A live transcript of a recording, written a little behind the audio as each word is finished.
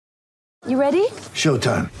You ready?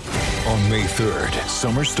 Showtime. On May 3rd,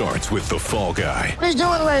 summer starts with The Fall Guy. Let's do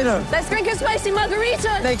it later. Let's drink a spicy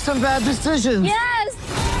margarita. Make some bad decisions.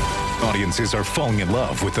 Yes! Audiences are falling in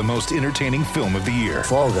love with the most entertaining film of the year.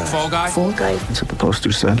 Fall Guy. Fall Guy? Fall guy. That's what the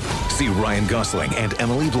poster said. See Ryan Gosling and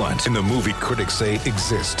Emily Blunt in the movie critics say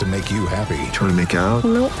exists to make you happy. Trying to make it out?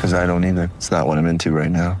 Nope. Because I don't either. It's not what I'm into right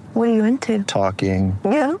now. What are you into? Talking.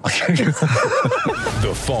 Yeah.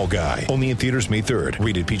 The Fall Guy. Only in theaters May 3rd.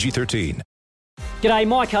 Rated PG-13. G'day,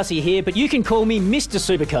 Mike Hussey here, but you can call me Mr.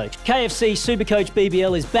 Supercoach. KFC Supercoach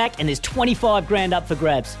BBL is back and there's 25 grand up for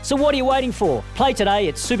grabs. So what are you waiting for? Play today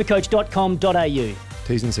at supercoach.com.au.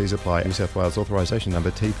 T's and C's apply. New South Wales authorisation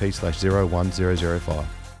number TP/01005.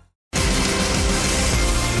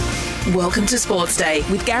 Welcome to Sports Day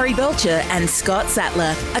with Gary Belcher and Scott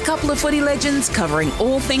Sattler, a couple of footy legends covering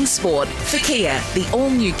all things sport. For Kia, the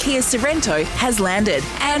all-new Kia Sorrento has landed,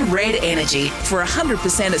 and Red Energy for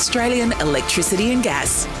 100% Australian electricity and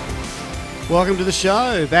gas. Welcome to the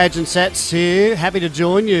show. Badge and Sats here. Happy to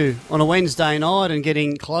join you on a Wednesday night and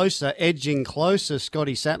getting closer, edging closer,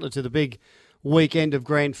 Scotty Sattler, to the big weekend of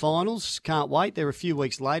grand finals. Can't wait. They're a few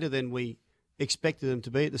weeks later than we expected them to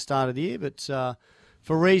be at the start of the year, but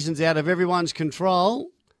for reasons out of everyone's control,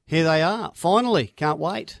 here they are. Finally, can't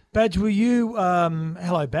wait. Badge, were you,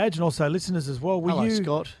 hello Badge, and also listeners as well. Hello,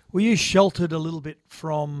 Scott. Were you sheltered a little bit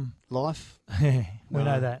from... Life? We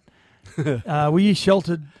know that. Were you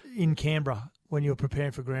sheltered in Canberra when you were preparing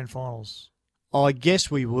for grand finals? I guess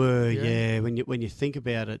we were, yeah, when you think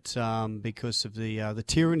about it, because of the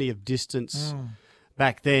tyranny of distance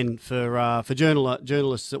back then for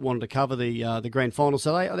journalists that wanted to cover the grand final.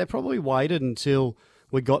 So they probably waited until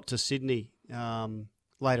we got to Sydney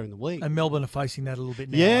later in the week. And Melbourne are facing that a little bit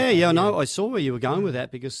now. Yeah, I know. I saw where you were going with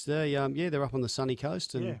that because they're up on the sunny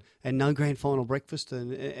coast and no grand final breakfast,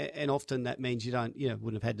 and often that means you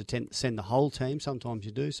wouldn't have had to send the whole team. Sometimes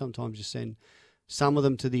you do. Sometimes you send some of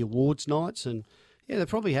them to the awards nights, and they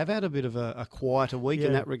probably have had a bit of a quieter week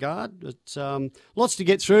in that regard. But lots to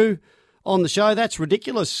get through on the show. That's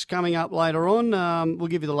ridiculous. Coming up later on, we'll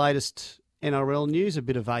give you the latest NRL news, a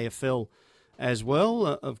bit of AFL as well.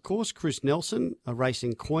 Of course, Chris Nelson, a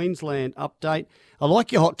Racing Queensland update. I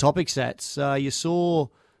like your hot topic, Sats. You saw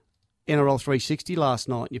NRL 360 last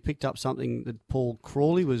night and you picked up something that Paul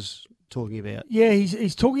Crawley was talking about. Yeah,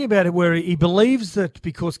 he's talking about it where he believes that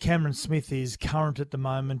because Cameron Smith is current at the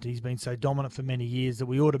moment, he's been so dominant for many years, that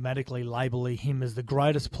we automatically label him as the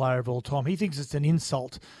greatest player of all time. He thinks it's an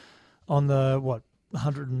insult on the,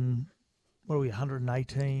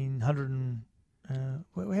 118, 100 how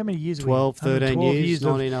many years? 12, 13 years,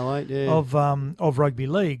 1908, yeah. Of rugby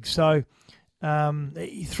league. So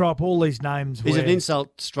you throw up all these names. Is it an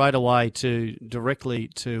insult straight away directly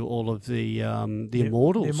to all of the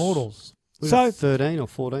immortals? The immortals. So 13 or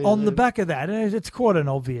 14. On the back of that, it's quite an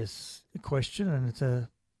obvious question, and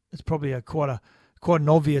it's probably quite an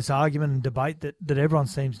obvious argument and debate that everyone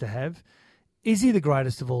seems to have. Is he the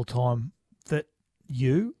greatest of all time that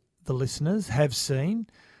you, the listeners, have seen?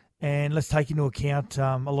 And let's take into account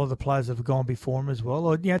a lot of the players that have gone before him as well.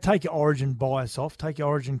 Or take your origin bias off, take your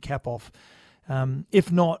origin cap off.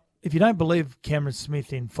 If you don't believe Cameron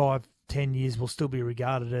Smith in 5-10 years will still be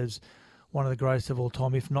regarded as one of the greatest of all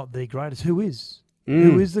time, if not the greatest, who is?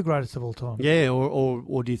 Who is the greatest of all time? Yeah,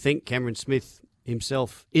 or do you think Cameron Smith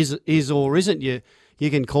himself is or isn't? You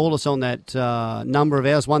can call us on that number of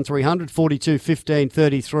ours, 1300 42 15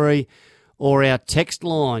 33. Or our text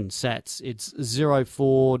line, Sats, it's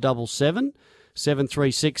 0477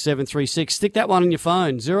 736 736. Stick that one on your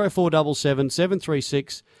phone, 0477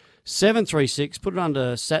 736 736. Put it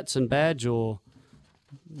under Sats and Badge or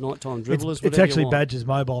Nighttime Dribblers. It's actually Badge's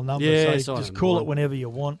mobile number, yeah, so just call it whenever you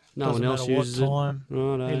want. No one else uses it. Time.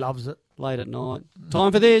 Righto. He loves it. Late at night.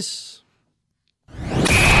 Time for this.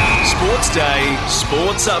 Sports Day,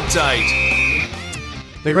 Sports Update.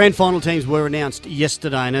 The grand final teams were announced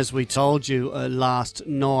yesterday, and as we told you last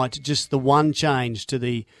night, just the one change to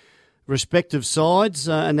the respective sides,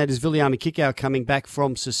 and that is Viliame Kikau coming back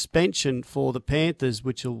from suspension for the Panthers,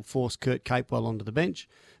 which will force Kurt Capewell onto the bench.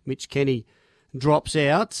 Mitch Kenny drops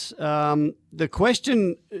out. The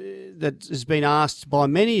question that has been asked by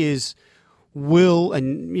many is,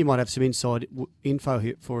 and you might have some inside info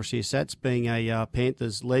here for us here, Sats, being a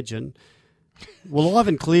Panthers legend, will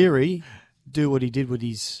Ivan Cleary do what he did with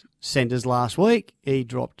his centres last week?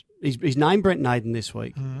 He's named Brent Naden this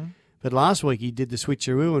week, but last week he did the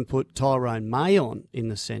switcheroo and put Tyrone May on in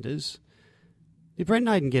the centres. Did Brent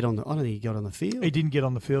Naden get on I don't think he got on the field. He didn't get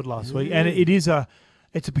on the field last week, and it's a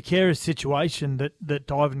precarious situation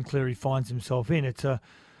that Ivan Cleary finds himself in. It's a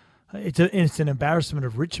It's an embarrassment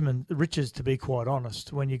of riches, to be quite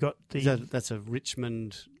honest. When you got that's a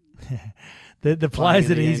Richmond. the players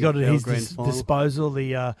that he's got at his Grand Final. disposal,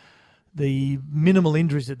 the minimal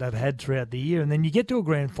injuries that they've had throughout the year, and then you get to a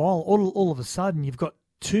grand final, all of a sudden you've got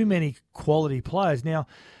too many quality players. Now,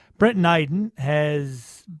 Brenton Aiden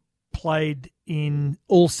has played in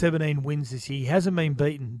all 17 wins this year. He hasn't been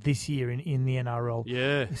beaten this year in the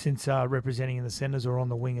NRL since representing in the centres or on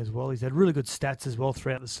the wing as well. He's had really good stats as well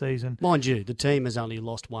throughout the season. Mind you, the team has only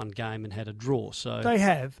lost one game and had a draw. So they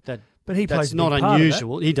have, but he plays that's not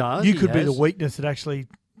unusual. He does. You could be the weakness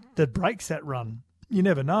that breaks that run. You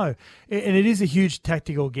never know. And it is a huge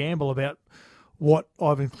tactical gamble about what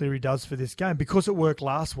Ivan Cleary does for this game. Because it worked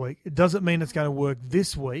last week, it doesn't mean it's going to work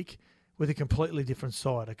this week with a completely different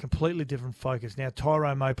side, a completely different focus. Now,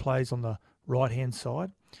 Tyrone May plays on the right-hand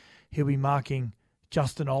side. He'll be marking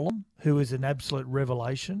Justin Olam, who is an absolute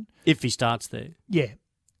revelation. If he starts there. Yeah.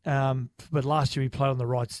 But last year he played on the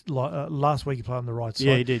right. Last week he played on the right side.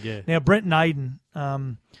 Yeah, he did, yeah. Now, Brenton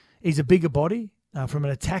Aiden, he's a bigger body. From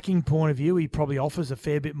an attacking point of view, he probably offers a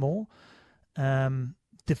fair bit more.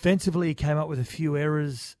 Defensively, he came up with a few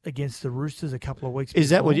errors against the Roosters a couple of weeks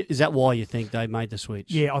before. Is that why you think they made the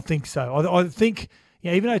switch? Yeah, I think so. I think,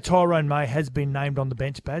 even though Tyrone May has been named on the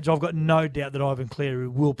bench badge, I've got no doubt that Ivan Cleary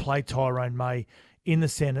will play Tyrone May in the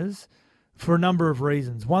centres for a number of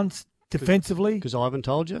reasons. Once, defensively... Because Ivan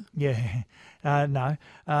told you? Yeah. No.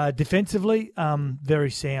 Defensively,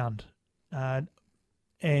 very sound. And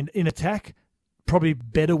in attack, probably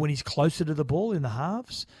better when he's closer to the ball in the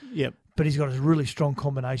halves. Yep. But he's got a really strong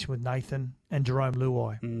combination with Nathan and Jerome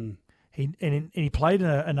Luai. Mm. He played in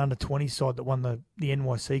an under-20 side that won the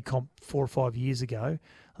NYC comp 4 or 5 years ago.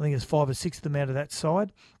 I think there's 5 or 6 of them out of that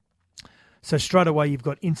side. So straight away you've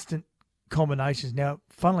got instant combinations. Now,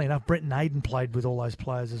 funnily enough, Brenton Aiden played with all those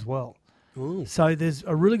players as well. Ooh. So there's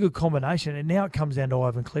a really good combination. And now it comes down to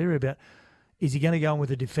Ivan Cleary about, is he going to go in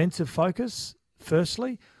with a defensive focus,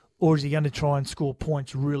 firstly, or is he going to try and score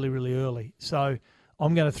points really, really early? So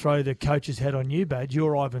I'm going to throw the coach's hat on you, Badge.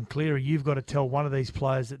 You're Ivan Cleary. You've got to tell one of these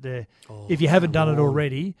players that they're, if you haven't done it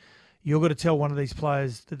already, you've got to tell one of these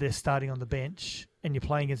players that they're starting on the bench and you're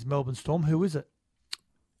playing against Melbourne Storm. Who is it?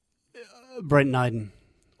 Brenton Aiden.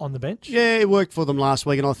 On the bench? Yeah, it worked for them last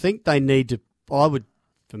week, and I think they need to,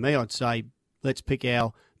 I'd say let's pick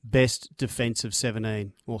our best defensive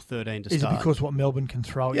 17 or 13 to start. Is it because what Melbourne can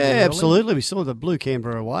throw at you? Yeah, early? absolutely. We saw the Blue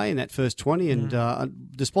Canberra away in that first 20, and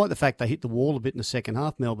despite the fact they hit the wall a bit in the second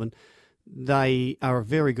half, Melbourne, they are a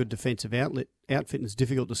very good defensive outfit, and it's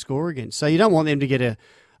difficult to score against. So you don't want them to get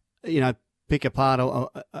pick apart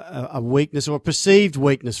a weakness or a perceived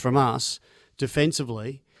weakness from us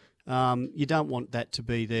defensively. You don't want that to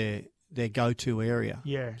be their go-to area.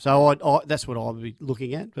 Yeah. So that's what I would be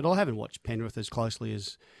looking at. But I haven't watched Penrith as closely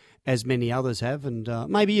as many others have. And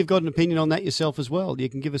maybe you've got an opinion on that yourself as well. You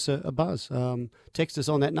can give us a buzz. Text us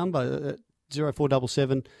on that number,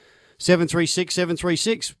 0477 736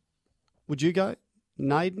 736. Would you go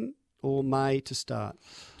Naden or May to start?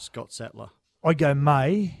 Scott Sattler. I'd go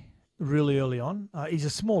May really early on. He's a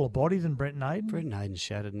smaller body than Brenton Aiden. Brenton Aiden's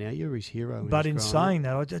shattered now. You're his hero. But in saying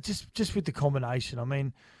that, just with the combination, I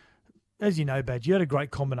mean, as you know, Badge, you had a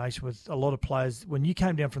great combination with a lot of players. When you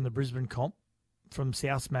came down from the Brisbane comp, from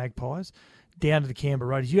South Magpies, down to the Canberra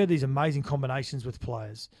Raiders, you had these amazing combinations with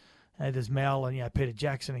players. There's Mal and Peter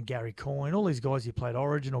Jackson and Gary Coyne, all these guys you played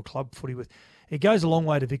Origin or club footy with. It goes a long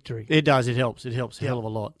way to victory. It does. It helps. It helps a hell of a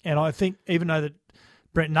lot. And I think even though that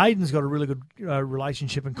Brenton Aiden's got a really good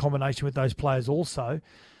relationship and combination with those players also,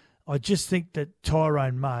 I just think that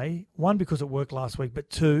Tyrone May, one, because it worked last week, but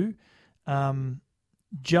two,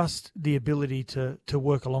 just the ability to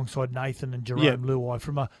work alongside Nathan and Jerome Luai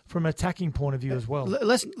from an attacking point of view as well.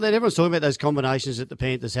 Let everyone's talking about those combinations that the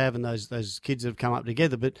Panthers have and those kids that have come up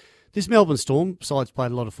together, but this Melbourne Storm side's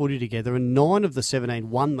played a lot of footy together, and 9 of the 17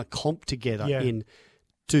 won the comp together in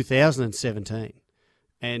 2017,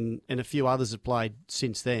 and a few others have played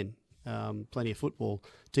since then. Plenty of football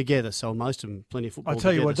together, so most of them plenty of football. I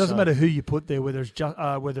tell you together, what, it doesn't matter who you put there, whether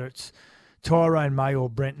it's Tyrone May or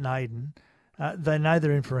Brenton Aiden. They know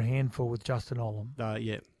they're in for a handful with Justin Olam.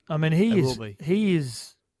 Yeah. I mean, he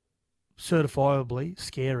is certifiably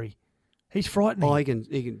scary. He's frightening. Oh, he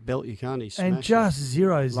can belt you, can't he? And just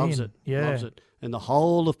zeroes Loves in. it. Yeah. Loves it. And the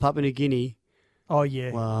whole of Papua New Guinea. Oh,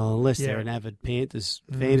 yeah. Well, unless they're an avid Panthers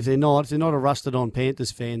fan. If they're not a rusted-on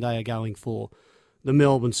Panthers fan, they are going for the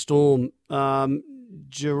Melbourne Storm.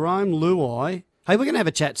 Jerome Luai. Hey, we're going to have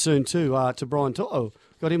a chat soon too to Brian Toto.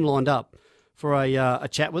 Got him lined up for a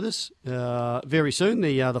chat with us very soon.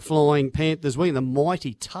 The Flying Panthers, the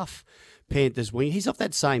mighty tough Panthers wing. He's off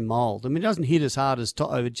that same mould. I mean, he doesn't hit as hard as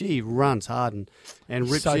Toto, but gee, he runs hard and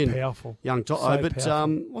rips so in. Powerful. Young Toto. So but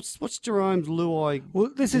powerful. what's Jerome's Luai? Well,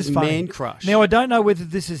 this is man funny. crush. Now, I don't know whether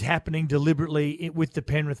this is happening deliberately with the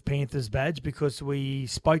Penrith Panthers badge, because we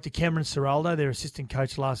spoke to Cameron Ciraldo, their assistant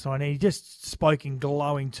coach, last night, and he just spoke in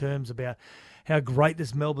glowing terms about how great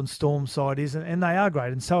this Melbourne Storm side is, and they are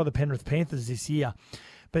great, and so are the Penrith Panthers this year.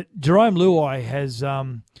 But Jerome Luai has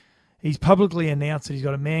he's publicly announced that he's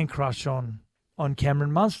got a man crush on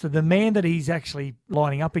Cameron Munster, the man that he's actually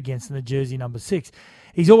lining up against in the jersey number 6.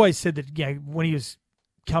 He's always said that, you know, when he was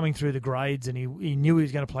coming through the grades and he knew he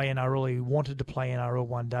was going to play NRL, he wanted to play NRL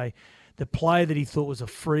one day. The player that he thought was a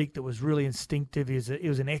freak, that was really instinctive, he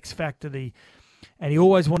was an X factor, and he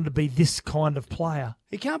always wanted to be this kind of player.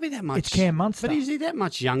 He can't be that much. It's Cam Munster. But is he that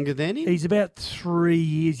much younger than him? He's about 3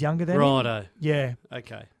 years younger than him. Righto. Yeah.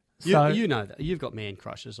 Okay. So, you know that. You've got man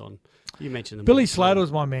crushes on. You mentioned them. Billy Slater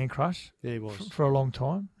was my man crush. Yeah, he was. For a long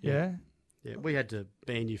time. Yeah. Yeah, we had to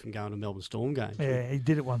ban you from going to Melbourne Storm games. Yeah, he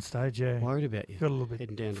did at one stage, yeah. Worried about you. Got a little bit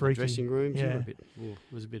heading down freaky. To the dressing rooms. Yeah. It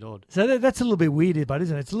was a bit odd. So that's a little bit weird, but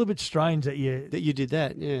isn't it? It's a little bit strange that you did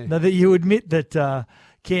that, yeah. No, that you admit that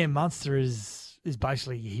Cam Munster is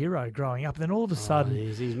basically your hero growing up, and then all of a sudden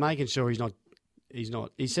he's making sure he's not. He's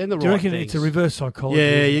saying the right things. Do you reckon it's a reverse psychology?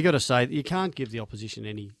 Yeah, you got to say you can't give the opposition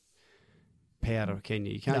any powder, can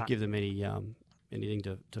you? You can't give them any anything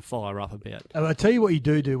to fire up about. I tell you what you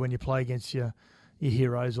do when you play against your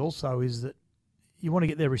heroes also is that you want to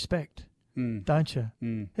get their respect, don't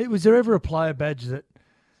you? Was there ever a player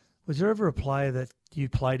that you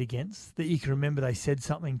played against that you can remember they said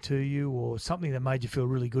something to you or something that made you feel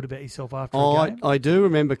really good about yourself after a game? I do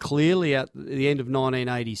remember clearly at the end of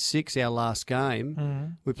 1986, our last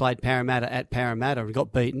game, we played Parramatta at Parramatta and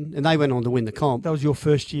got beaten, and they went on to win the comp. That was your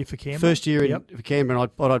first year for Canberra? First year for Canberra,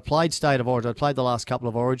 and I'd played State of Origin. I'd played the last couple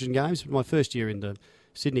of Origin games, but my first year in the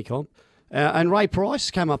Sydney comp. And Ray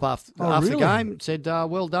Price came up after the game and said,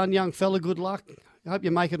 well done, young fella, good luck. I hope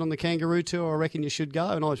you make it on the Kangaroo Tour. I reckon you should go.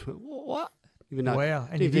 And I was, what? Even though, wow.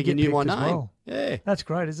 And didn't think he knew my name. Well. Yeah. That's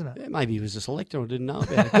great, isn't it? Yeah, maybe he was a selector. I didn't know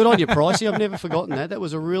about it. Good on you, Pricey. I've never forgotten that. That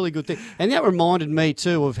was a really good thing. And that reminded me,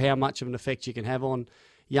 too, of how much of an effect you can have on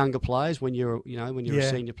younger players when you're a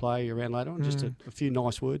senior player, you're around later on. Just a few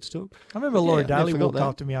nice words to them. I remember Laurie Daly walked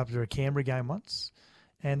after me after a Canberra game once,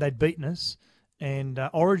 and they'd beaten us, and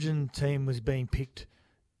Origin team was being picked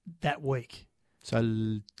that week. So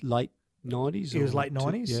late 90s? It was late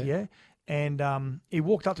 90s, yeah. And he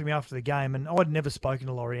walked up to me after the game, and I'd never spoken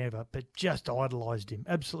to Laurie ever, but just idolised him,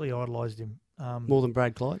 absolutely idolised him. More than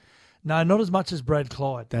Brad Clyde? No, not as much as Brad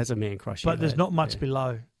Clyde. That's a man crush. But there's not much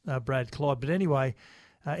below Brad Clyde. But anyway,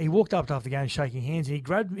 he walked up after the game shaking hands,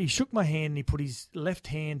 and he shook my hand, and he put his left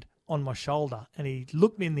hand on my shoulder, and he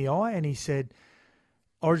looked me in the eye, and he said,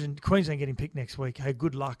 Queensland getting picked next week. Hey,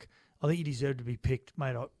 good luck. I think you deserve to be picked,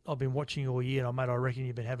 mate. I've been watching you all year, and I reckon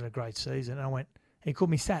you've been having a great season. And he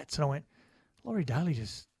called me Sats, and I went, Laurie Daly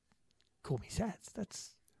just called me Sats.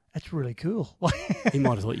 That's really cool. He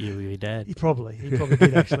might have thought you were your dad. He probably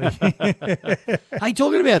did, actually. Hey,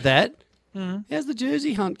 talking about that, how's the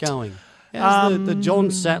jersey hunt going? How's the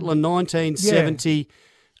John Sattler 1970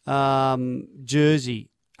 jersey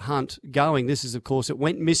hunt going? This is, of course, it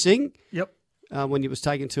went missing. Yep. When it was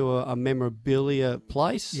taken to a memorabilia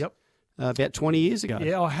place. Yep. About 20 years ago.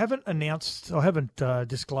 Yeah, I haven't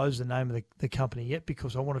disclosed the name of the company yet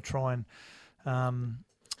because I want to try and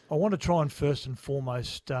first and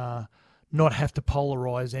foremost not have to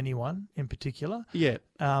polarise anyone in particular. Yeah.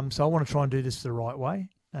 So I want to try and do this the right way.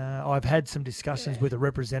 I've had some discussions with a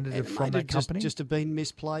representative from that company. Just have been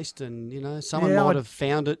misplaced, and someone might have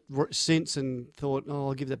found it since and thought,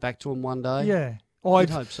 I'll give that back to them one day. Yeah,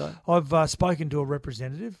 I'd hope so. I've spoken to a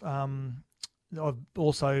representative. I've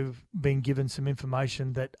also been given some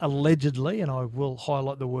information that allegedly, and I will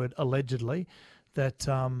highlight the word allegedly, that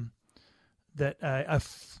a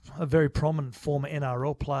very prominent former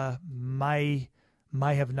NRL player may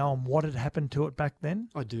have known what had happened to it back then.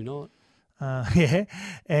 I do not. Yeah,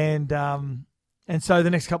 and so the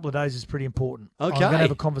next couple of days is pretty important. Okay. I'm going to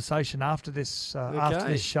have a conversation after this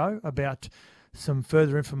show about some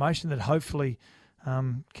further information that hopefully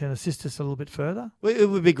can assist us a little bit further. Well, it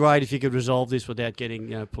would be great if you could resolve this without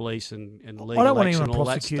getting police and legal I don't want action anyone and all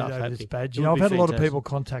that prosecuted stuff over happening. this badge. It I've would had be a lot of fantastic. people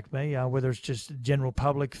contact me, whether it's just general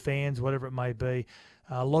public, fans, whatever it may be.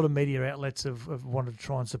 A lot of media outlets have wanted to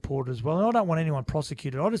try and support it as well. And I don't want anyone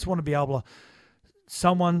prosecuted. I just want to be able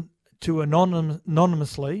to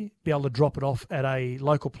anonymously be able to drop it off at a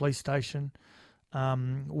local police station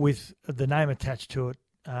with the name attached to it,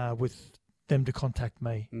 with them to contact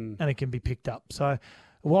me, and it can be picked up. So,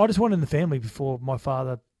 I just wanted the family before my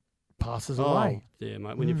father passes away. Yeah,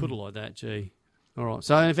 mate. When you put it like that, gee. All right.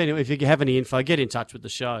 So if you have any info, get in touch with the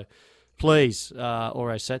show, please.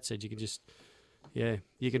 Or as Sat said, you can just,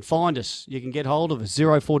 you can find us. You can get hold of us.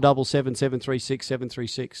 0477 736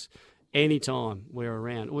 736. Anytime we're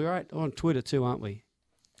around. We're on Twitter too, aren't we?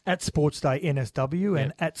 At Sportsday NSW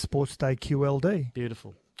and at Sportsday QLD.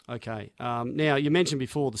 Beautiful. Okay. Now, you mentioned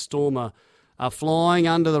before the Storm are flying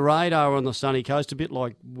under the radar on the sunny coast, a bit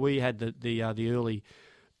like we had the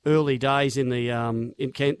early days in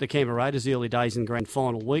the Canberra Raiders, the early days in the grand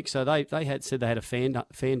final week. So they said they had a fan day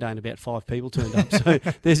and about 5 people turned up. So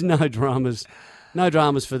there's no dramas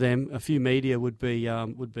for them. A few media would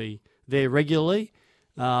be there regularly.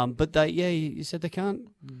 But you said they can't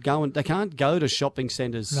go to shopping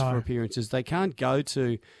centres for appearances. They can't go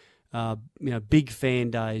to big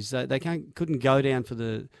fan days. They couldn't go down for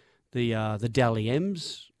the Dally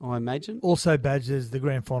M's, I imagine. Also badges the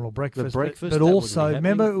grand final breakfast. The breakfast, but also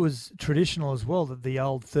remember it was traditional as well that the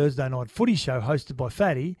old Thursday night footy show hosted by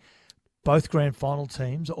Fatty, both grand final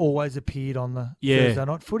teams always appeared on the Thursday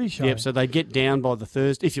night footy show. Yep, so they'd get down by the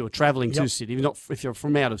Thursday. If you were travelling to Sydney, if you're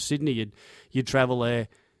from out of Sydney, you'd travel there,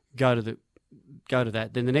 go to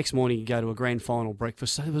that. Then the next morning you go to a grand final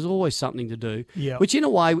breakfast. So there was always something to do, which in a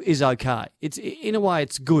way is okay.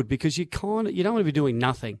 It's good because you don't want to be doing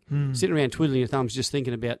nothing, sitting around twiddling your thumbs, just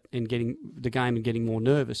thinking about and getting the game and getting more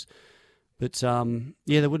nervous. But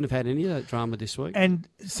they wouldn't have had any of that drama this week. And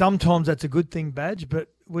sometimes that's a good thing, Badge. But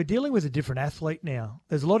we're dealing with a different athlete now.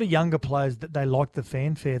 There's a lot of younger players that they like the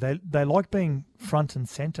fanfare. They like being front and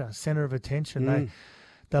centre of attention.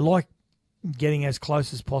 They like getting as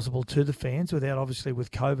close as possible to the fans without, obviously, with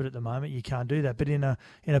COVID at the moment, you can't do that. But in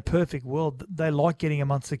a perfect world, they like getting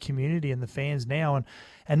amongst the community and the fans now.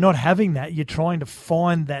 And not having that, you're trying to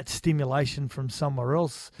find that stimulation from somewhere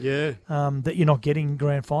else that you're not getting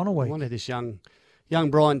grand final week. I wonder this young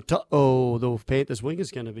Brian, the Panthers wing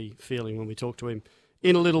is going to be feeling when we talk to him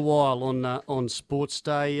in a little while on Sports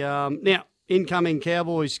Day. Now, incoming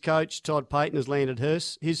Cowboys coach Todd Payten has landed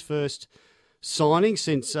his first signing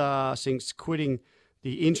since quitting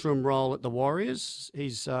the interim role at the Warriors.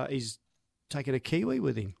 He's taken a Kiwi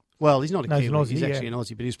with him. Well, he's not a Kiwi. He's an Aussie, he's actually an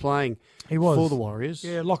Aussie, but he's playing for the Warriors.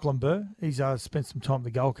 Yeah, Lachlan Burr. He's spent some time at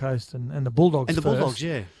the Gold Coast and the Bulldogs. And the Bulldogs,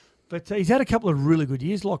 yeah. But he's had a couple of really good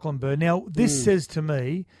years, Lachlan Burr. Now, this says to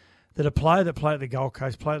me that a player that played at the Gold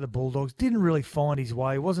Coast, played at the Bulldogs, didn't really find his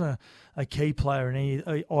way. He wasn't a key player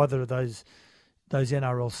in either of those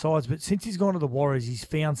NRL sides. But since he's gone to the Warriors, he's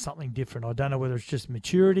found something different. I don't know whether it's just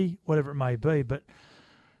maturity, whatever it may be, but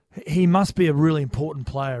he must be a really important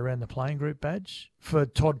player around the playing group, Badge, for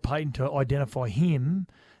Todd Payten to identify him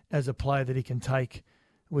as a player that he can take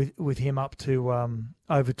with him up to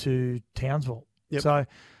over to Townsville. Yep. So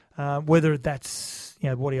whether that's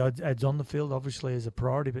what he adds on the field, obviously, is a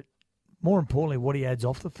priority, but more importantly, what he adds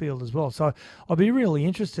off the field as well. So I'll be really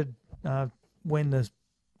interested when the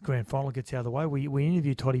grand final gets out of the way. We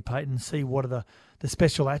interview Toddy Payten and see what are the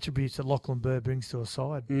special attributes that Lachlan Burr brings to a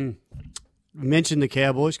side. We mentioned the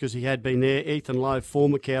Cowboys because he had been there. Ethan Lowe,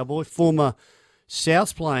 former Cowboy, former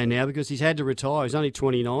Souths player now because he's had to retire. He's only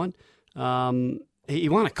 29. He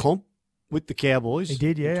won a comp with the Cowboys. He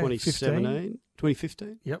did, yeah.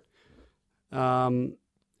 2015. Yep.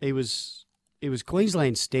 He was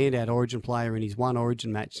Queensland's standout Origin player in his one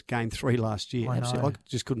Origin match, Game 3 last year. I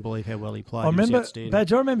just couldn't believe how well he played. I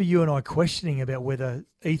remember you and I questioning about whether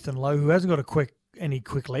Ethan Lowe, who hasn't got any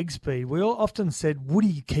quick leg speed, we all often said, would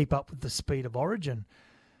he keep up with the speed of Origin?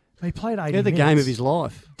 He played 80 minutes. The game of his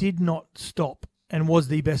life. Did not stop and was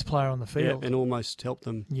the best player on the field. Yeah, and almost helped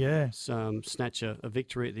them snatch a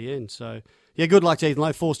victory at the end. So, good luck to Ethan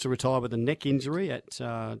Lowe, forced to retire with a neck injury at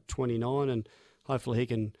 29, and hopefully he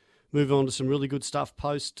can move on to some really good stuff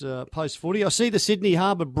post footy. I see the Sydney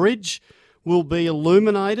Harbour Bridge will be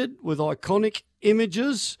illuminated with iconic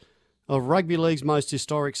images of rugby league's most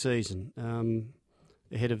historic season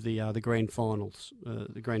ahead of the grand finals,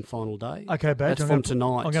 the grand final day. Okay, Badge, that's from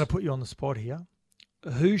tonight. I'm going to put you on the spot here.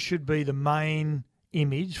 Who should be the main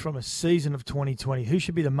image from a season of 2020? Who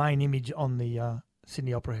should be the main image on the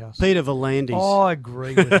Sydney Opera House? Peter V'landys. Oh, I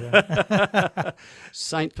agree with you.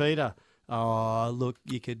 St. Peter. Oh, look,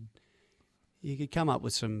 you could come up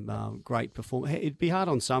with some great performance. It'd be hard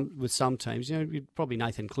with some teams. Probably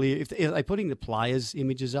Nathan Clear. Are they putting the players'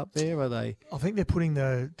 images up there? Are they? I think they're putting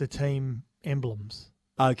the team emblems.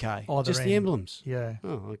 Okay, just the emblems. Yeah.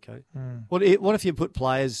 Oh, okay. What if you put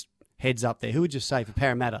players' heads up there? Who would you say for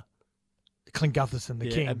Parramatta? Clint Gutherson, the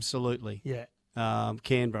king. Absolutely. Yeah.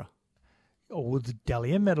 Canberra. Or the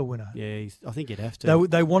Dally M medal winner. Yeah, I think you'd have to.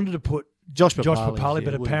 They wanted to put Josh Papali,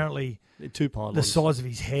 but yeah, apparently two pylons. the size of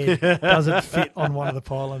his head doesn't fit on one of the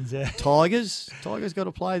pylons. Yeah. Tigers got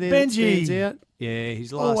to play there. Benji. That stands out. Yeah,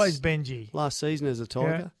 he's Always Benji. Last season as a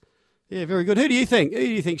Tiger. Yeah, very good. Who do you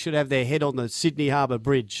think should have their head on the Sydney Harbour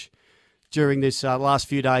Bridge during this last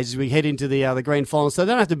few days as we head into the grand final? So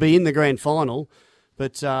they don't have to be in the grand final,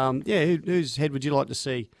 but whose head would you like to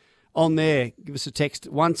see on there? Give us a text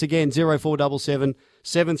once again, 0477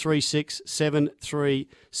 736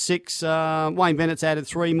 736. Wayne Bennett's added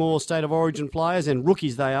 3 more State of Origin players, and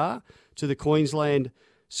rookies they are, to the Queensland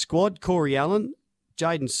squad. Corey Allen,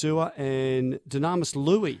 Jaden Sewer and Dynamis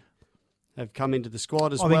Louis have come into the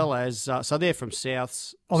squad as well as... so they're from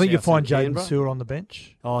Souths. I think you'll find Jaden Jaden Sewer on the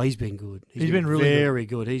bench. Oh, he's been good. He's been really very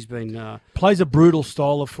good. He's been... plays a brutal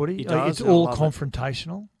style of footy. He does, it's all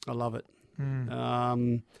confrontational. I love it.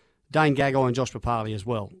 Dane Gagai and Josh Papali as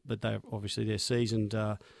well, but they're seasoned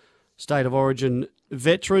State of Origin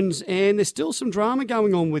veterans, and there's still some drama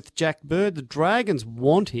going on with Jack Bird. The Dragons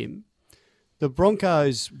want him. The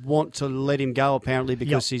Broncos want to let him go, apparently,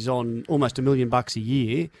 because he's on almost $1 million a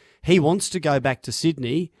year. He wants to go back to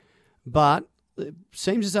Sydney, but it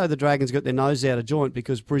seems as though the Dragons got their nose out of joint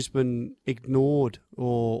because Brisbane ignored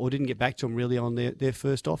or didn't get back to him really on their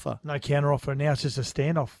first offer. No counter offer. Now it's just a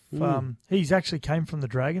standoff. He's actually came from the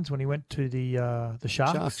Dragons when he went to the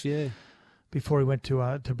Sharks. Sharks, yeah. Before he went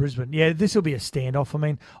to Brisbane. Yeah, this will be a standoff. I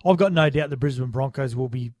mean, I've got no doubt the Brisbane Broncos will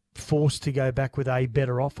be forced to go back with a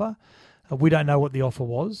better offer. We don't know what the offer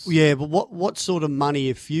was. Yeah, but what sort of money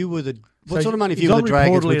if you were the Dragons?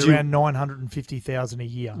 Reportedly around $950,000 a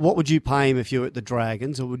year. What would you pay him if you were at the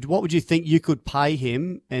Dragons, or what would you think you could pay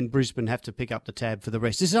him, and Brisbane have to pick up the tab for the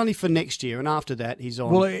rest? This is only for next year, and after that he's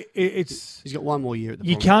on. Well, he's got one more year at the.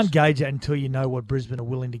 You can't gauge it until you know what Brisbane are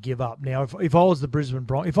willing to give up. Now, if I was the Brisbane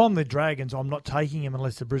if I'm the Dragons, I'm not taking him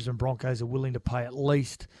unless the Brisbane Broncos are willing to pay at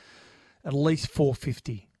least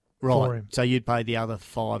 $450. For him. So you'd pay the other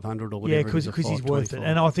 $500 or whatever. Yeah, because he's worth it,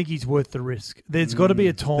 and I think he's worth the risk. There's got to be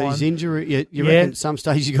a time. But his injury, you reckon at some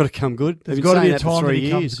stage you've got to come good. There's got to be a time when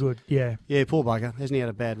he comes good. Yeah, poor bugger hasn't he had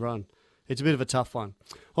a bad run? It's a bit of a tough one.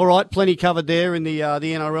 All right, plenty covered there in the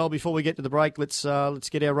NRL. Before we get to the break, let's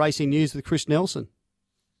get our racing news with Chris Nelson.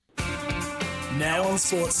 Now on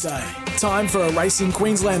Sports Day, time for a Racing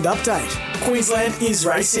Queensland update. Queensland is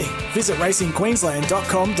racing. Visit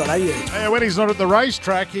racingqueensland.com.au. When he's not at the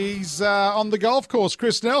racetrack, he's on the golf course.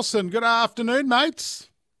 Chris Nelson, good afternoon, mates.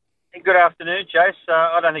 Good afternoon, Chase.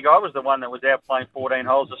 I don't think I was the one that was out playing 14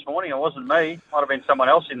 holes this morning. It wasn't me. Might have been someone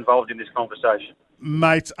else involved in this conversation.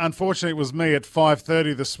 Mate, unfortunately, it was me at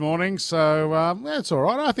 5:30 this morning, so it's all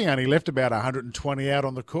right. I think I only left about 120 out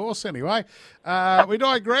on the course anyway. We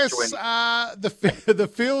digress. The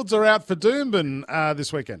fields are out for Doomben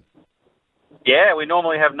this weekend. Yeah, we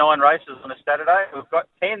normally have 9 races on a Saturday. We've got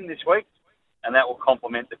 10 this week, and that will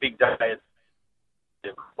complement the big day,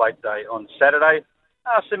 the plate day on Saturday.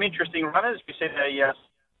 Some interesting runners. We see the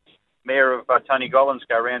mayor of Tony Gollins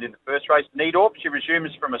go around in the first race. Needorp, she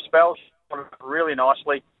resumes from a spell. She won really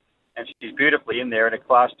nicely, and she's beautifully in there in a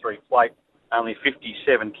Class 3 plate, only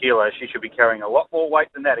 57 kilos. She should be carrying a lot more weight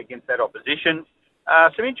than that against that opposition.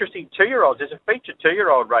 Some interesting 2-year-olds. There's a featured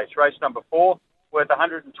 2-year-old race number 4, worth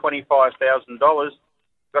 $125,000.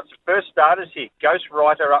 Got some first starters here. Ghost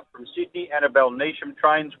Writer up from Sydney. Annabelle Neesham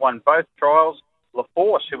trains, won both trials.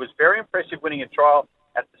 LaForce, who was very impressive winning a trial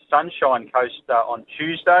at the Sunshine Coast on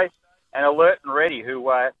Tuesday. And Alert and Ready, who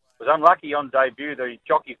was unlucky on debut. The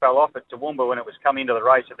jockey fell off at Toowoomba when it was coming into the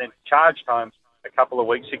race and then charged home a couple of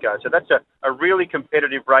weeks ago. So that's a really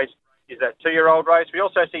competitive race, is that 2-year-old race. We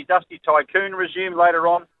also see Dusty Tycoon resume later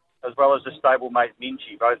on, as well as the stablemate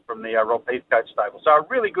Minchie, both from the Rob Heathcote stable. So a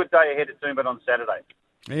really good day ahead at Doomben on Saturday.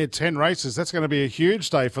 Yeah, 10 races. That's going to be a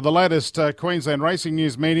huge day. For the latest Queensland racing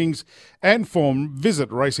news, meetings and form,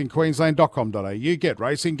 visit racingqueensland.com.au. Get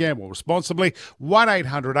racing, gamble responsibly.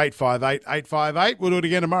 1-800-858-858. We'll do it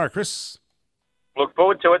again tomorrow, Chris. Look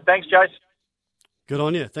forward to it. Thanks, Jace. Good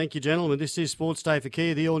on you. Thank you, gentlemen. This is Sports Day for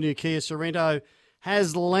Kia. The all-new Kia Sorrento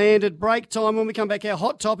has landed. Break time. When we come back, our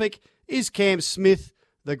hot topic is Cam Smith,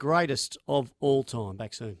 the greatest of all time.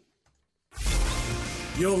 Back soon.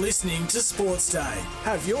 You're listening to Sports Day.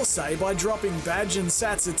 Have your say by dropping badge and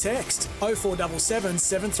sats a text. 0477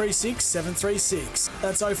 736 736.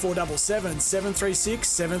 That's 0477 736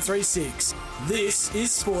 736. This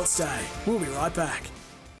is Sports Day. We'll be right back.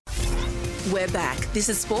 We're back. This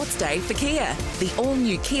is Sports Day for Kia. The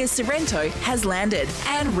all-new Kia Sorrento has landed,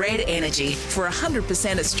 and Red Energy for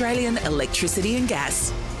 100% Australian electricity and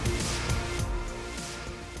gas.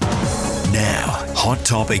 Now, hot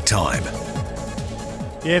topic time.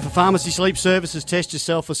 Yeah, for Pharmacy Sleep Services, test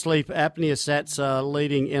yourself for sleep apnea. Sats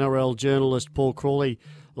leading NRL journalist Paul Crawley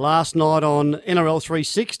last night on NRL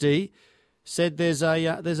 360 said there's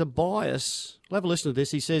a bias. We'll have a listen to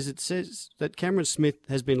this. He says it says that Cameron Smith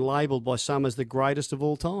has been labelled by some as the greatest of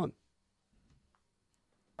all time.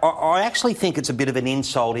 I actually think it's a bit of an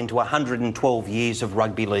insult into 112 years of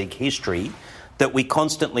rugby league history that we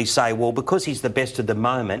constantly say, well, because he's the best of the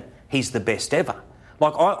moment, he's the best ever.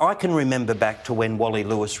 Like, I can remember back to when Wally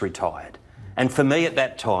Lewis retired. And for me at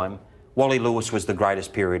that time, Wally Lewis was the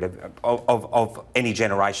greatest period of any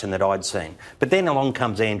generation that I'd seen. But then along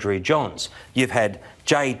comes Andrew Johns. You've had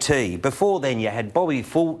JT. Before then, you had Bobby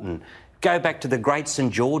Fulton. Go back to the great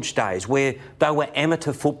St George days where they were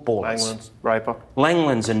amateur footballers.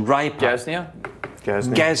 Langlands and Raper.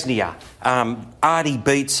 Gasnier. Artie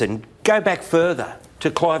Beetson. Go back further to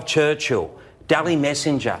Clive Churchill. Dally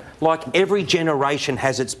Messenger. Like, every generation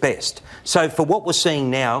has its best. So for what we're seeing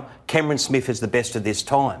now, Cameron Smith is the best of this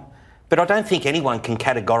time. But I don't think anyone can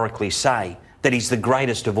categorically say that he's the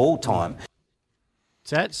greatest of all time.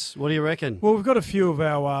 Sats, what do you reckon? Well, we've got a few of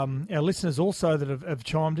our listeners also that have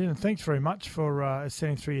chimed in, and thanks very much for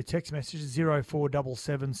sending through your text messages,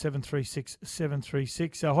 0477 736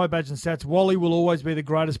 736. Hi, Badge and Sats. Wally will always be the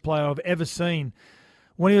greatest player I've ever seen.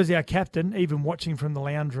 When he was our captain, even watching from the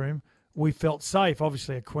lounge room, we felt safe.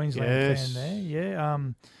 Obviously, a Queensland fan there. Yeah.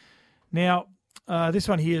 Now, this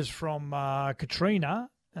one here is from Katrina.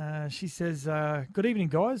 She says, good evening,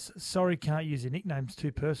 guys. Sorry, can't use your nicknames,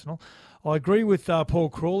 too personal. I agree with Paul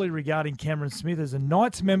Crawley regarding Cameron Smith. As a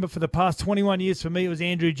Knights member for the past 21 years, for me, it was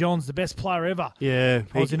Andrew Johns, the best player ever. Yeah,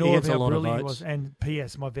 I was in awe of how brilliant he was. And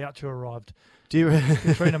P.S., my voucher arrived.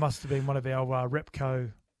 Katrina must have been one of our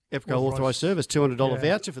Repco authorised service, $200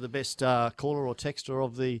 voucher for the best caller or texter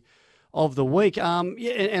of the week.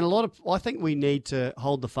 And I think we need to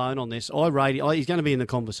hold the phone on this. He's going to be in the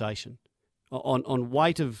conversation on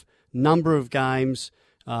weight of number of games,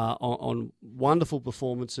 on wonderful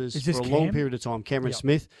performances for a long period of time, Cameron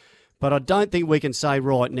Smith. But I don't think we can say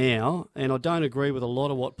right now, and I don't agree with a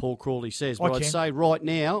lot of what Paul Crawley says, but I'd say right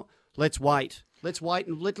now, let's wait. Let's wait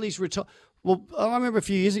and let Liz retire. Well, I remember a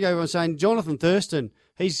few years ago I was saying Jonathan Thurston,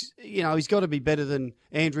 he's got to be better than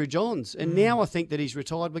Andrew Johns. And now I think that he's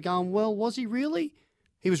retired. We're going, well, was he really?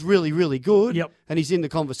 He was really, really good. Yep. And he's in the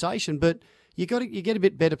conversation. But you get a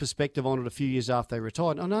bit better perspective on it a few years after they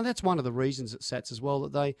retired. I know that's one of the reasons at Sats as well,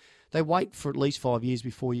 that they wait for at least 5 years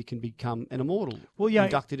before you can become an immortal,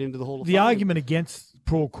 inducted into the Hall of Fame. The argument against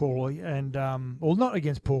Paul Crawley and, not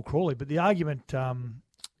against Paul Crawley, but the argument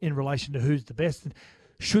in relation to who's the best.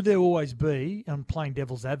 Should there always be, I'm playing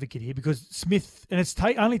devil's advocate here, because Smith, and it's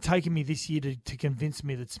only taken me this year to convince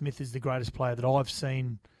me that Smith is the greatest player that I've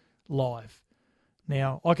seen live.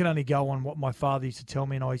 Now, I can only go on what my father used to tell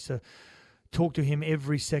me, and I used to talk to him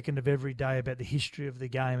every second of every day about the history of the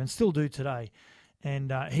game, and still do today.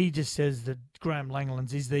 And he just says that Graham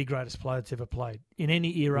Langlands is the greatest player that's ever played. In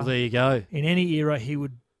any era. Well, there you go. In any era, he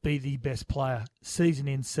would be the best player, season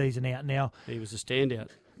in, season out. Now, he was a standout.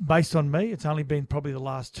 Based on me, it's only been probably the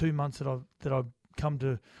last 2 months that I've come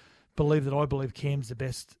to believe that I believe Cam's the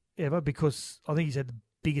best ever, because I think he's had the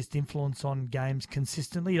biggest influence on games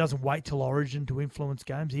consistently. He doesn't wait till Origin to influence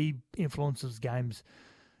games. He influences games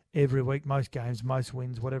every week, most games, most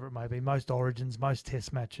wins, whatever it may be, most Origins, most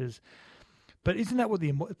Test matches. But isn't that what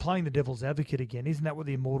playing the devil's advocate again? Isn't that what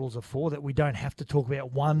the Immortals are for? That we don't have to talk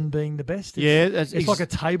about one being the best. It's like a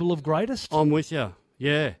table of greatest. I'm with you.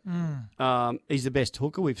 Yeah, he's the best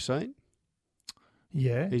hooker we've seen.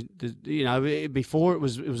 Yeah, before it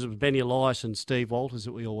was Benny Elias and Steve Walters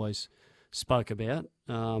that we always spoke about.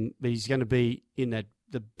 But he's going to be in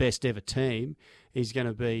the best ever team. He's going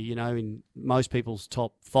to be, in most people's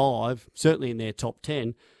top 5, certainly in their top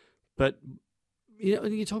 10. But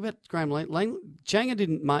you talk about Graham Changa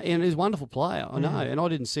didn't, and he's a wonderful player, I know, and I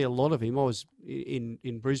didn't see a lot of him. I was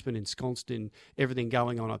in Brisbane, ensconced in everything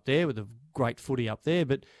going on up there with the great footy up there,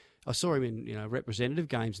 but I saw him in representative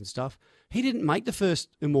games and stuff. He didn't make the first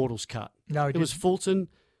Immortals cut. No, it was Fulton,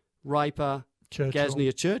 Raper,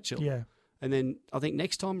 Gasnier, Churchill. Yeah. And then I think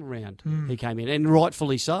next time around he came in, and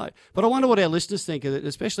rightfully so. But I wonder what our listeners think of it,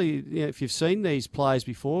 especially if you've seen these players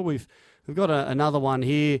before. We've got another one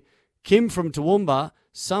here. Kim from Toowoomba,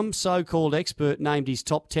 some so-called expert named his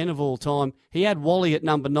top 10 of all time. He had Wally at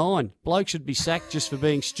number 9. Bloke should be sacked just for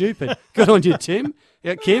being stupid. Good on you, Tim.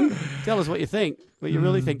 Yeah, Kim, tell us what you think. What you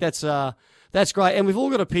really think. That's great. And we've all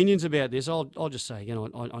got opinions about this. I'll just say, I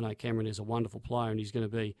know Cameron is a wonderful player and he's going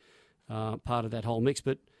to be part of that whole mix.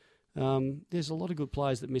 But there's a lot of good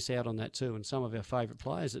players that miss out on that too, and some of our favourite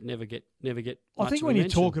players that never get. I think when you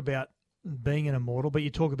talk about being an immortal, but you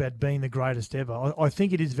talk about being the greatest ever. I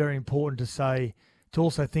think it is very important to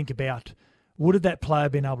also think about, would have that player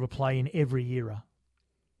been able to play in every era?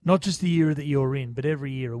 Not just the era that you're in, but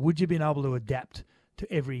every era. Would you have been able to adapt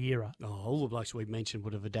to every era? Oh, all the blokes we've mentioned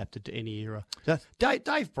would have adapted to any era.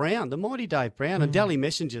 Dave Brown, the mighty Dave Brown, and Dally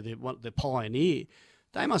Messenger, the pioneer,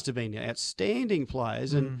 they must have been outstanding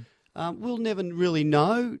players, and we'll never really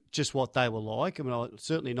know just what they were like. I mean,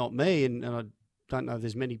 certainly not me, and I don't know if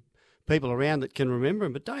there's many people around that can remember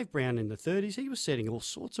him, but Dave Brown in the 30s, he was setting all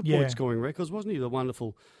sorts of point-scoring records, wasn't he? The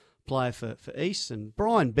wonderful player for East. And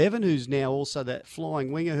Brian Bevan, who's now also that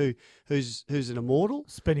flying winger who's an immortal.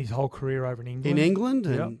 Spent his whole career over in England.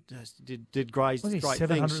 And did great things.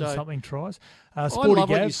 700-something tries. I love what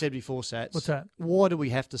Gav. you said before, Sats. What's that? Why do we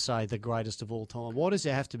have to say the greatest of all time? Why does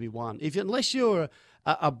there have to be one? Unless you're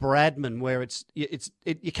a Bradman, where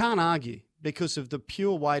you can't argue because of the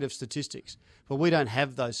pure weight of statistics. But we don't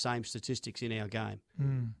have those same statistics in our game.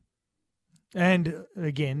 And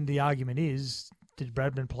again, the argument is, did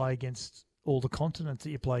Bradman play against all the continents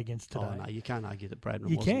that you play against today? Oh, no, you can't argue that Bradman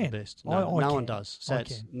You wasn't can. the best. I No can. one does.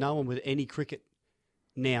 Sats, no one with any cricket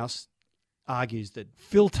now argues that.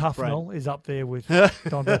 Phil Tufnell is up there with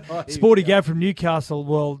Don Bradman. Sporty Gav from Newcastle.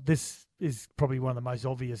 Well, this is probably one of the most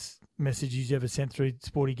obvious messages you've ever sent through,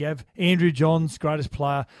 Sporty Gav. Andrew Johns, greatest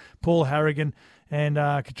player. Paul Harrigan. And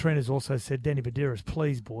Katrina's also said, Danny Badiris,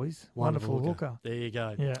 please, boys. Wonderful hooker. There you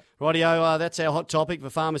go. Yeah. Rightio, that's our hot topic for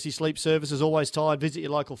pharmacy sleep services. Always tired. Visit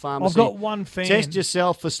your local pharmacy. I've got one fan. Test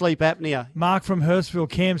yourself for sleep apnea. Mark from Hurstville,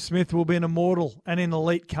 Cam Smith will be an immortal and an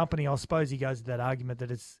elite company. I suppose he goes to that argument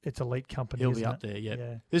that it's elite company. He'll be up there, yeah.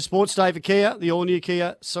 This is Sports Day for Kia. The all-new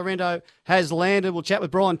Kia Sorrento has landed. We'll chat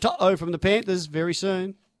with Brian To'o from the Panthers very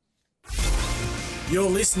soon. You're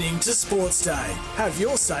listening to Sports Day. Have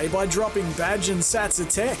your say by dropping Badge and Sats a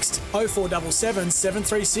text. 0477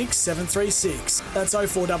 736 736. That's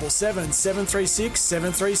 0477 736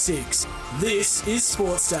 736. This is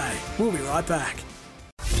Sports Day. We'll be right back.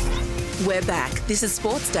 We're back. This is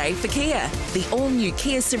Sports Day for Kia. The all-new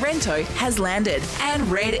Kia Sorrento has landed, and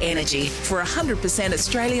Red Energy for 100%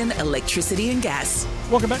 Australian electricity and gas.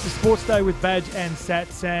 Welcome back to Sports Day with Badge and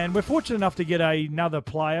Sats, and we're fortunate enough to get another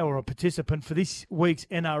player or a participant for this week's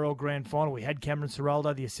NRL Grand Final. We had Cameron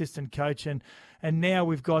Ciraldo, the assistant coach, and now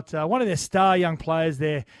we've got one of their star young players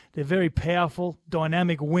there. They're very powerful,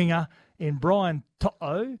 dynamic winger in Brian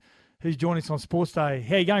To'o, who's joining us on Sports Day.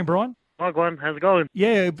 How you going, Brian? Hi, Glenn. How's it going?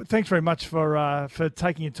 Yeah, thanks very much for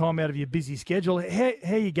taking your time out of your busy schedule. How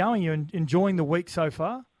are you going? You enjoying the week so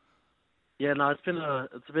far? Yeah, no, it's been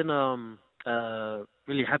a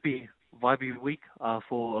really happy, vibey week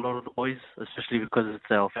for a lot of the boys, especially because it's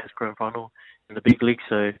our first grand final in the big league.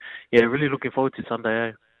 So, yeah, really looking forward to Sunday.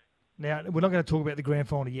 Eh? Now, we're not going to talk about the grand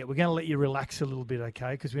final yet. We're going to let you relax a little bit,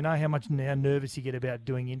 okay? Because we know how nervous you get about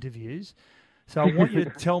doing interviews. So I want you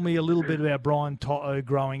to tell me a little bit about Brian To'o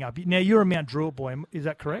growing up. Now, you're a Mount Druitt boy, is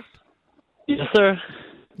that correct? Yes, sir.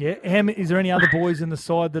 Yeah. Is there any other boys in the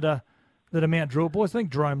side that are Mount Druitt boys? I think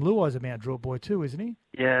Jerome Luai's a Mount Druitt boy too, isn't he?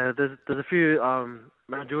 Yeah, there's a few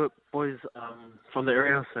Mount Druitt boys from the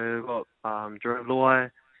area. So we've got Jerome Luai,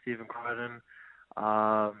 Stephen Crichton,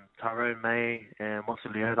 Tyrone May, and Mosa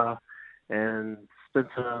Leota, and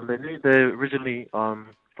Spencer Lenu. They're originally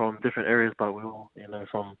from different areas, but we're all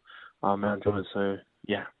from Mount Druitt. So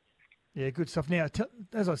yeah. Yeah, good stuff. Now,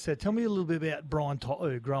 as I said, tell me a little bit about Brian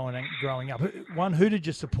To'o growing up. One, who did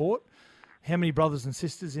you support? How many brothers and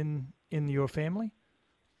sisters in your family?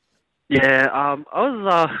 Yeah, I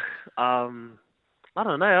was I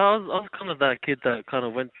don't know. I was kind of that kid that kind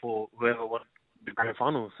of went for whoever won the grand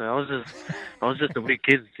final. So I was just a weak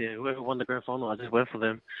kid. Yeah, whoever won the grand final, I just went for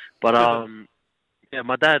them. But yeah,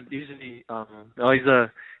 my dad usually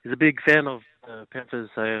he's a big fan of Panthers.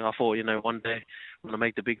 So I thought, one day when I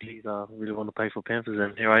make the big leagues, I really want to play for Panthers,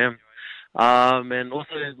 and here I am. And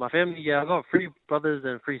also my family. Yeah, I got 3 brothers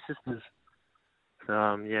and 3 sisters. So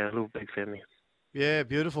yeah, a little big family. Yeah,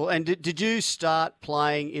 beautiful. And did you start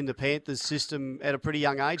playing in the Panthers system at a pretty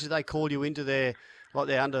young age? Did they call you into their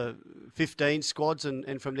under 15 squads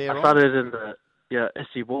and from there on? I started in the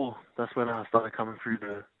SG Ball. That's when I started coming through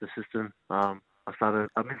the system. I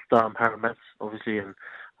missed Harry Metz, obviously, and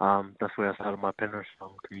that's where I started my Penrith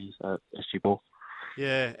careers at SG Ball.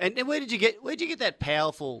 Yeah, and where did you get that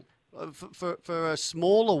powerful for a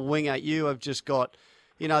smaller winger? You have just got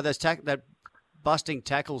that busting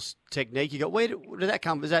tackles technique. You got where did that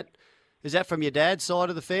come? Is that from your dad's side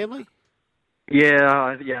of the family? Yeah,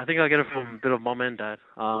 I think I get it from a bit of mom and dad.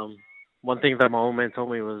 One thing that my old man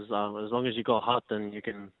told me was, as long as you got heart, then you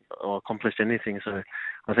can accomplish anything. So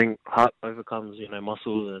I think heart overcomes,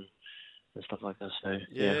 muscle and stuff like that. So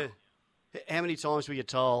yeah. How many times were you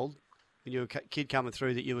told when you were a kid coming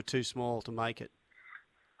through that you were too small to make it?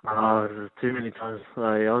 Too many times.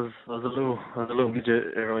 I was a little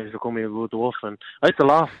midget. Everyone used to call me a little dwarf, and I used to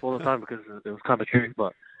laugh all the time because it was kind of true.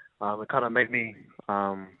 But it kind of made me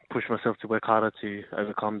push myself to work harder to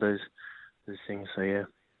overcome those things. So yeah.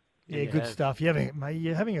 Yeah, good stuff. You're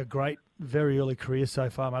having a great, very early career so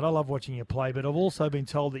far, mate. I love watching you play, but I've also been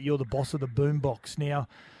told that you're the boss of the boombox. Now,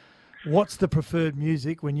 what's the preferred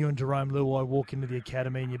music when you and Jerome Luai walk into the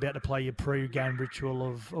academy and you're about to play your pre-game ritual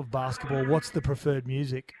of basketball? What's the preferred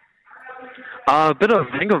music? A bit of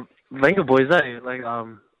Venga Boys, eh? Like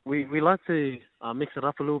we like to mix it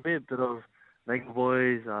up a little bit. Bit of Venga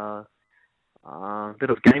Boys, a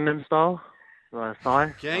bit of Gangnam Style.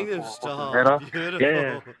 Gangnam Style,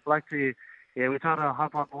 beautiful. Yeah, we try to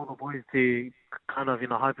hype up all the boys to kind of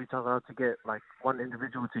hype each other up to get like one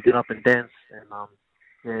individual to get up and dance, and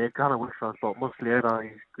it kind of works for us. But mostly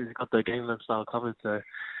he's got the Gangnam Style covered, so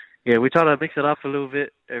yeah, we try to mix it up a little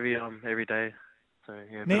bit every day. So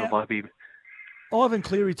yeah, a bit of vibey. Ivan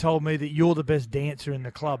Cleary told me that you're the best dancer in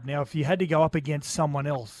the club. Now, if you had to go up against someone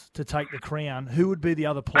else to take the crown, who would be the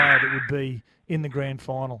other player that would be in the grand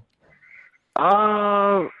final?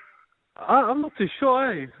 I'm not too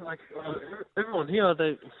sure. Eh? Like everyone here,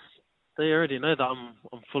 they already know that I'm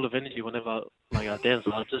full of energy whenever I dance.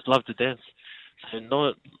 I just love to dance. So I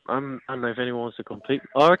don't know if anyone wants to compete.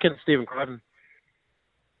 I reckon Stephen Crichton.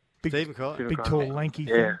 Stephen Crichton, big tall, lanky.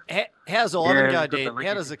 Yeah. How's Ivan go, Dan?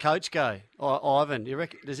 How does the coach go? Ivan, you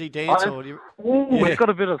reckon? Does he dance or? He's got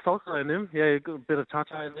a bit of salsa in him. Yeah, he's got a bit of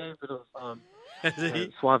cha-cha in there, a bit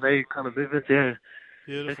of suave kind of movements. Yeah.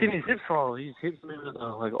 I've seen his hips roll. His hips moving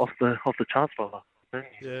off the charts, brother.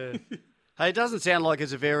 Yeah. Hey, it doesn't sound like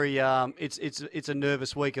it's a very it's a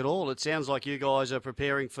nervous week at all. It sounds like you guys are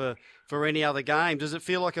preparing for any other game. Does it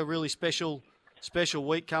feel like a really special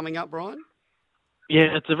week coming up, Brian?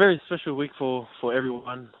 Yeah, it's a very special week for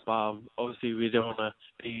everyone. Obviously, we don't want to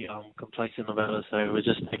be complacent about it, so we're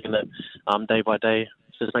just taking it day by day,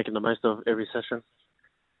 just making the most of every session.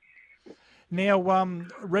 Now,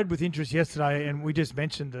 read with interest yesterday, and we just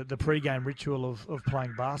mentioned the pre-game ritual of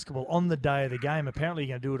playing basketball on the day of the game. Apparently,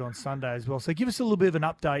 you're going to do it on Sunday as well. So give us a little bit of an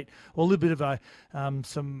update or a little bit of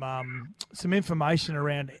some information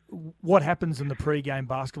around what happens in the pre-game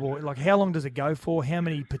basketball. Like, how long does it go for? How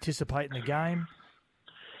many participate in the game?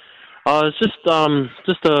 It's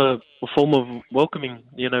just a form of welcoming.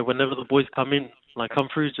 Whenever the boys come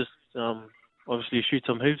through, just obviously shoot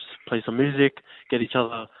some hoops, play some music, get each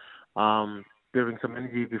other building some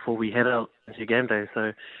energy before we head out into game day.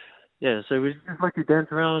 So, yeah, so we just like to dance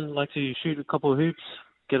around, like to shoot a couple of hoops,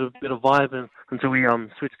 get a bit of vibe until we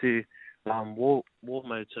switch to war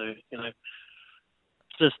mode. So,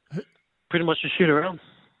 just pretty much just shoot around.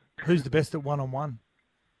 Who's the best at one-on-one?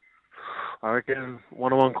 I reckon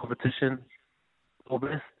one-on-one competition, or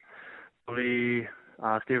best, probably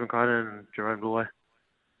Stephen Crichton and Jerome Luai.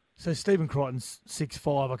 So Stephen Crichton's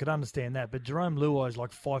 6'5", I could understand that, but Jerome Luai is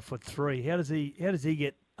like 5'3". How does he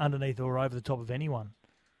get underneath or over the top of anyone?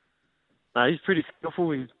 He's pretty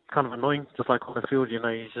skillful. He's kind of annoying, just like on the field.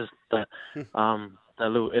 He's just that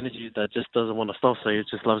little energy that just doesn't want to stop. So he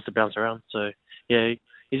just loves to bounce around. So yeah,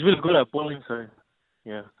 he's really good at balling. So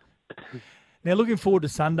yeah. Now, looking forward to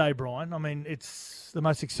Sunday, Brian. I mean, it's the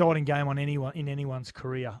most exciting game in anyone's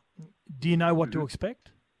career. Do you know what to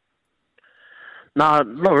expect? No,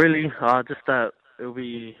 not really. Just that it'll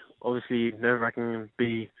be obviously nerve-wracking and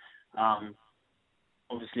be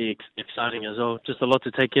obviously exciting as well. Just a lot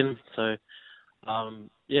to take in. So,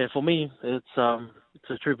 yeah, for me, it's a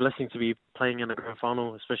true blessing to be playing in the grand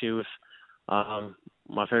final, especially with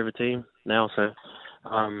my favourite team now. So,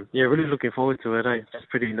 yeah, really looking forward to it. Just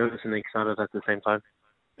pretty nervous and excited at the same time.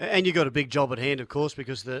 And you've got a big job at hand, of course,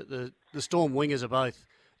 because the Storm wingers are both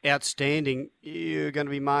outstanding. You're going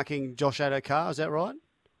to be marking Josh Addo-Carr, is that right?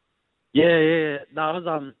 Yeah. No,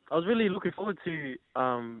 I was really looking forward to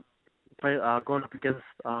going up against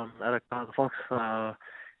Addo-Carr the Fox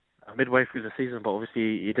midway through the season, but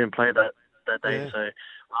obviously he didn't play that day. Yeah. So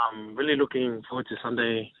I'm really looking forward to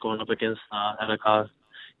Sunday going up against Addo-Carr.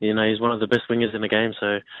 He's one of the best wingers in the game,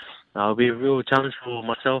 so it'll be a real challenge for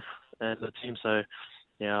myself and the team. So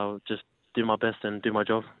yeah, I'll just do my best and do my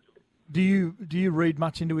job. Do you read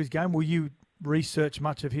much into his game? Will you research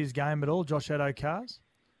much of his game at all, Josh Addo-Carr's?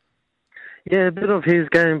 Yeah, a bit of his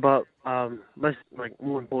game, but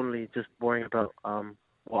more importantly, just worrying about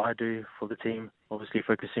what I do for the team. Obviously,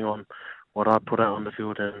 focusing on what I put out on the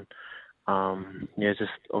field, and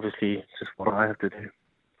just what I have to do.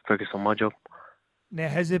 Focus on my job. Now,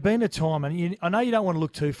 has there been a time, and I know you don't want to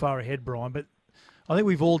look too far ahead, Brian, but I think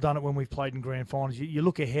we've all done it when we've played in grand finals. You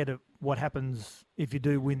look ahead at what happens if you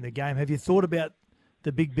do win the game. Have you thought about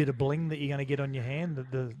the big bit of bling that you're going to get on your hand,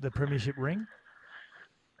 the premiership ring?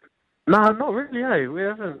 No, not really. We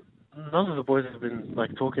haven't. None of the boys have been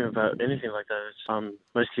talking about anything like that. It's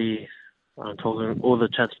mostly talking. All the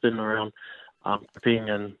chat's been around prepping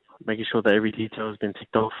and making sure that every detail has been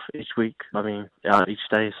ticked off each week. Each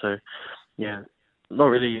day. So, yeah, not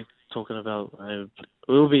really talking about. It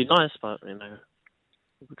will be nice, but we'll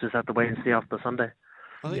just have to wait and see after Sunday.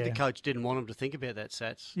 I think the coach didn't want him to think about that,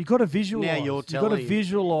 Sats. You've got to visualise. Now you're telling him. You've got to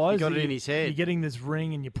visualise. You got it in his head. You're getting this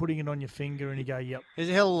ring and you're putting it on your finger and you go, yep. There's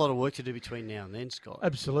a hell of a lot of work to do between now and then, Scott.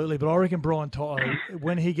 Absolutely. But I reckon Brian Toto,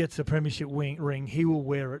 when he gets a premiership ring, he will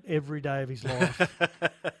wear it every day of his life.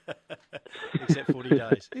 Except 40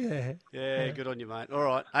 days. Yeah, good on you, mate. All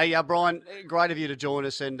right. Hey, Brian, great of you to join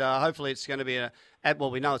us, and hopefully it's going to be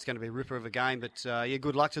we know it's going to be a ripper of a game, but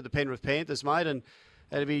good luck to the Penrith Panthers, mate, and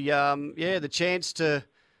it'll be, the chance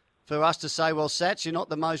for us to say, well, Sats, you're not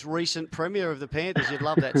the most recent premier of the Panthers. You'd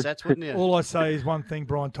love that, Sats, wouldn't you? All I say is one thing,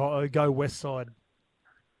 Brian Toto, go West Side.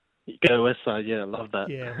 Go West Side, yeah, love that.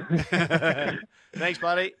 Yeah. Thanks,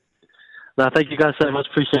 buddy. No, thank you guys so much.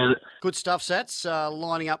 Appreciate it. Good stuff, Sats.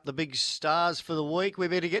 Lining up the big stars for the week. We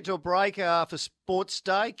better get to a break for Sports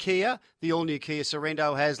Day. Kia, the all-new Kia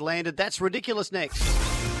Sorrento has landed. That's ridiculous next.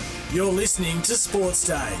 You're listening to Sports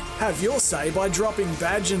Day. Have your say by dropping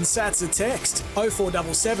Badge and Sats a text.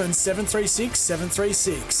 0477 736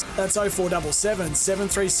 736. That's 0477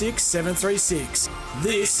 736 736.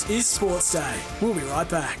 This is Sports Day. We'll be right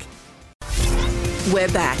back. We're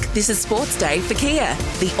back. This is Sports Day for Kia.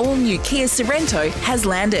 The all-new Kia Sorrento has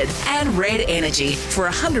landed, and Red Energy for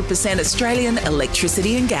 100% Australian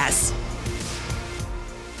electricity and gas.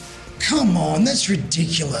 Come on, that's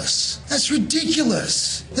ridiculous. That's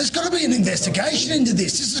ridiculous. There's got to be an investigation into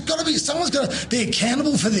this. Someone's got to be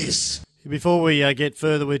accountable for this. Before we get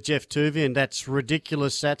further with Jeff Tuvian, that's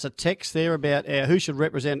ridiculous. That's a text there about who should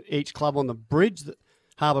represent each club on the bridge,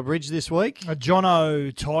 Harbour Bridge this week. A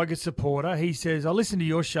Jono Tiger supporter, he says, I listen to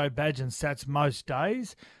your show, Badge and Sats, most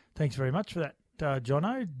days. Thanks very much for that,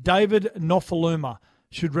 Jono. David Nofaluma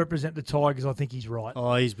should represent the Tigers. I think he's right.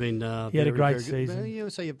 Oh, he's been he had a great season. Well,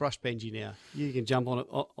 so you've brushed Benji now. You can jump on it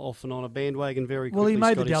off and on a bandwagon very quickly. Well, he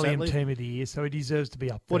made Scotty the Dalian Satley. Team of the Year, so he deserves to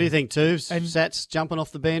be up there. What do you think, Tubes? And Sats jumping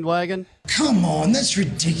off the bandwagon? Come on, that's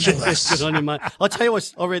ridiculous. Good on you, mate. I'll tell you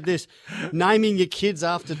what, I read this. Naming your kids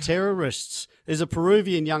after terrorists. There's a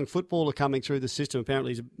Peruvian young footballer coming through the system.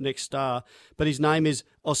 Apparently he's a next star. But his name is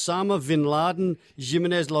Osama Bin Laden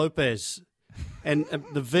Jimenez Lopez. And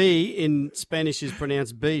the V in Spanish is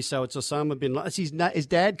pronounced B, so it's Osama Bin Laden. His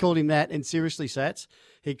dad called him that, and seriously, Sats,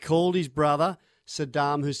 he called his brother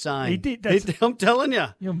Saddam Hussein. He did. I'm telling you.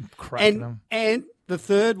 You're cracking him. And the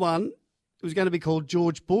third one was going to be called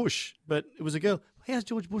George Bush, but it was a girl. How's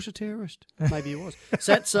George Bush a terrorist? Maybe he was.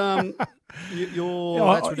 Sats,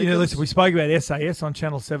 that's ridiculous. Listen, we spoke about SAS on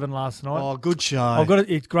Channel 7 last night. Oh, good show.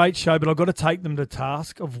 It's a great show, but I've got to take them to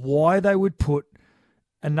task of why they would put.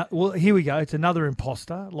 Well, here we go. It's another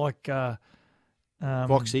imposter like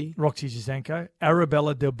Roxy Zizenko,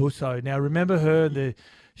 Arabella Del Busso. Now, remember her?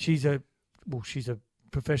 She's a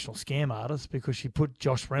professional scam artist because she put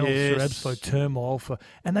Josh Reynolds through absolute turmoil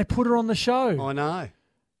and they put her on the show. I know.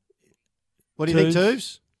 What do you think,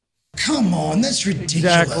 Tubes? Come on, that's ridiculous.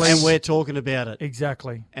 Exactly, and we're talking about it.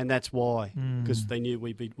 Exactly, and that's why, because they knew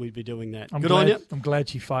we'd be doing that. Good on you. I'm glad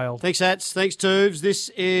she failed. Thanks, Hats. Thanks, Tubes. This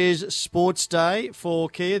is Sports Day for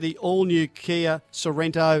Kia. The all-new Kia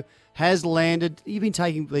Sorrento has landed. You've been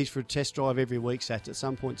taking these for a test drive every week, Sats, at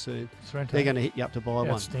some point soon. Sorrento. They're going to hit you up to buy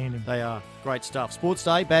one. Outstanding. They are. Great stuff. Sports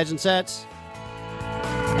Day, Badge and Sats.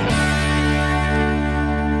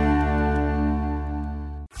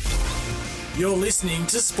 You're listening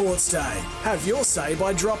to Sports Day. Have your say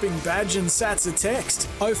by dropping Badge and Sats a text.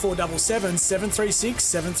 0477 736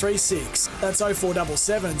 736. That's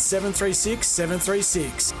 0477 736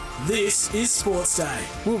 736. This is Sports Day.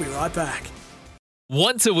 We'll be right back.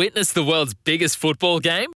 Want to witness the world's biggest football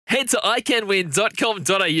game? Head to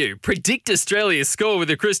iCanWin.com.au, predict Australia's score with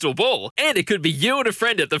a crystal ball, and it could be you and a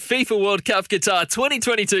friend at the FIFA World Cup Qatar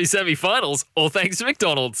 2022 semi-finals, all thanks to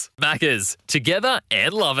McDonald's. Maccas, together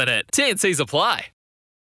and loving it. TNCs apply.